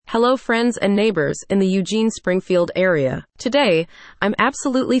Hello friends and neighbors in the Eugene Springfield area. Today, I'm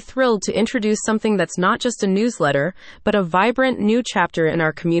absolutely thrilled to introduce something that's not just a newsletter, but a vibrant new chapter in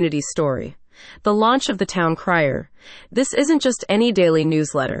our community story. The launch of the Town Crier. This isn't just any daily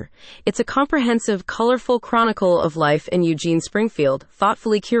newsletter. It's a comprehensive, colorful chronicle of life in Eugene Springfield,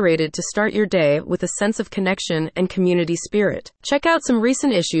 thoughtfully curated to start your day with a sense of connection and community spirit. Check out some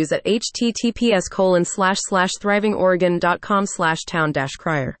recent issues at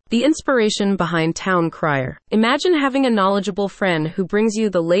https://thrivingoregon.com/town-crier. The inspiration behind Town Crier. Imagine having a knowledgeable friend who brings you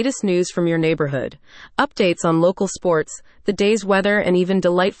the latest news from your neighborhood, updates on local sports, the day's weather, and even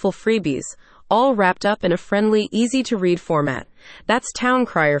delightful freebies, all wrapped up in a friendly, easy-to-read format. That's Town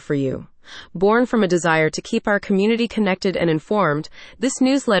Crier for you. Born from a desire to keep our community connected and informed, this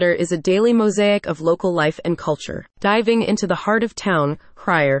newsletter is a daily mosaic of local life and culture. Diving into the heart of Town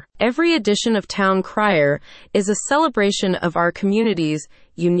Crier. Every edition of Town Crier is a celebration of our community's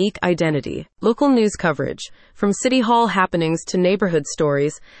unique identity. Local news coverage. From City Hall happenings to neighborhood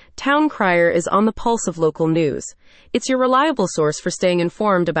stories, Town Crier is on the pulse of local news. It's your reliable source for staying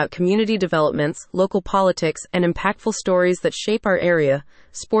informed about community developments, local politics, and impactful stories that shape our area.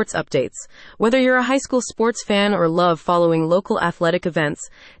 Sports updates. Whether you're a high school sports fan or love following local athletic events,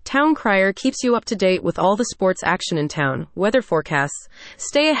 Town Crier keeps you up to date with all the sports action in town. Weather forecasts.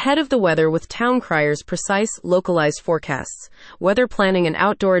 Stay ahead of the weather with Town Crier's precise, localized forecasts. Whether planning an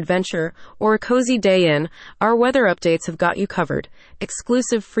outdoor adventure or a cozy day in, our weather updates have got you covered.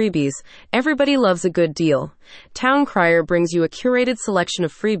 Exclusive freebies. Everybody loves a good deal. Town Crier brings you a curated selection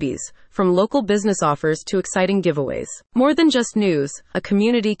of freebies, from local business offers to exciting giveaways. More than just news, a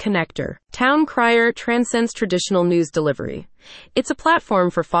community connector. Town Crier transcends traditional news delivery. It's a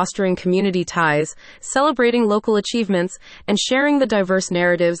platform for fostering community ties, celebrating local achievements, and sharing the diverse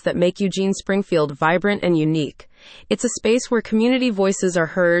narratives that make Eugene Springfield vibrant and unique. It's a space where community voices are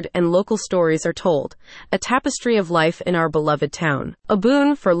heard and local stories are told, a tapestry of life in our beloved town. A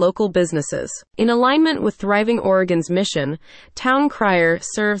boon for local businesses. In alignment with Thriving Oregon's mission, Town Crier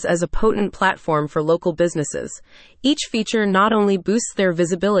serves as a potent platform for local businesses. Each feature not only boosts their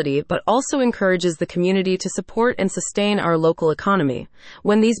visibility, but also encourages the community to support and sustain our local economy.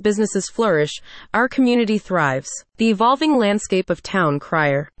 When these businesses flourish, our community thrives. The evolving landscape of Town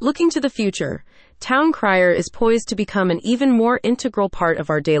Crier. Looking to the future, Town Crier is poised to become an even more integral part of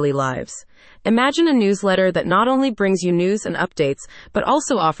our daily lives. Imagine a newsletter that not only brings you news and updates, but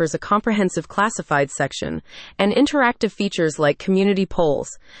also offers a comprehensive classified section and interactive features like community polls.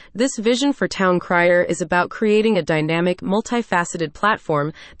 This vision for Town Crier is about creating a dynamic, multifaceted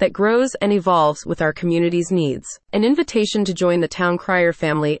platform that grows and evolves with our community's needs. An invitation to join the Town Crier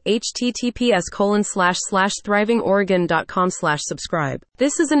family, https://thrivingoregon.com/subscribe.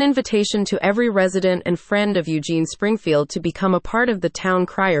 This is an invitation to every resident and friend of Eugene Springfield to become a part of the Town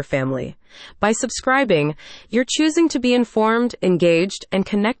Crier family. By subscribing, you're choosing to be informed, engaged, and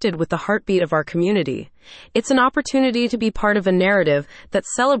connected with the heartbeat of our community. It's an opportunity to be part of a narrative that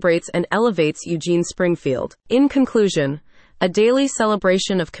celebrates and elevates Eugene Springfield. In conclusion, a daily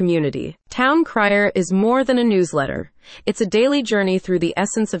celebration of community. Town Crier is more than a newsletter. It's a daily journey through the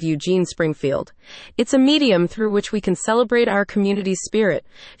essence of Eugene Springfield. It's a medium through which we can celebrate our community's spirit,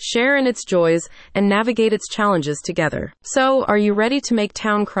 share in its joys, and navigate its challenges together. So, are you ready to make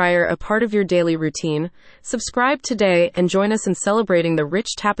Town Crier a part of your daily routine? Subscribe today and join us in celebrating the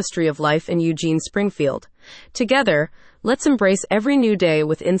rich tapestry of life in Eugene Springfield. Together, let's embrace every new day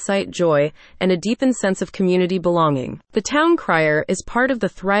with insight, joy, and a deepened sense of community belonging. The Town Crier is part of the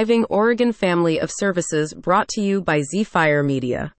Thriving Oregon family of services brought to you by Zephyr Media.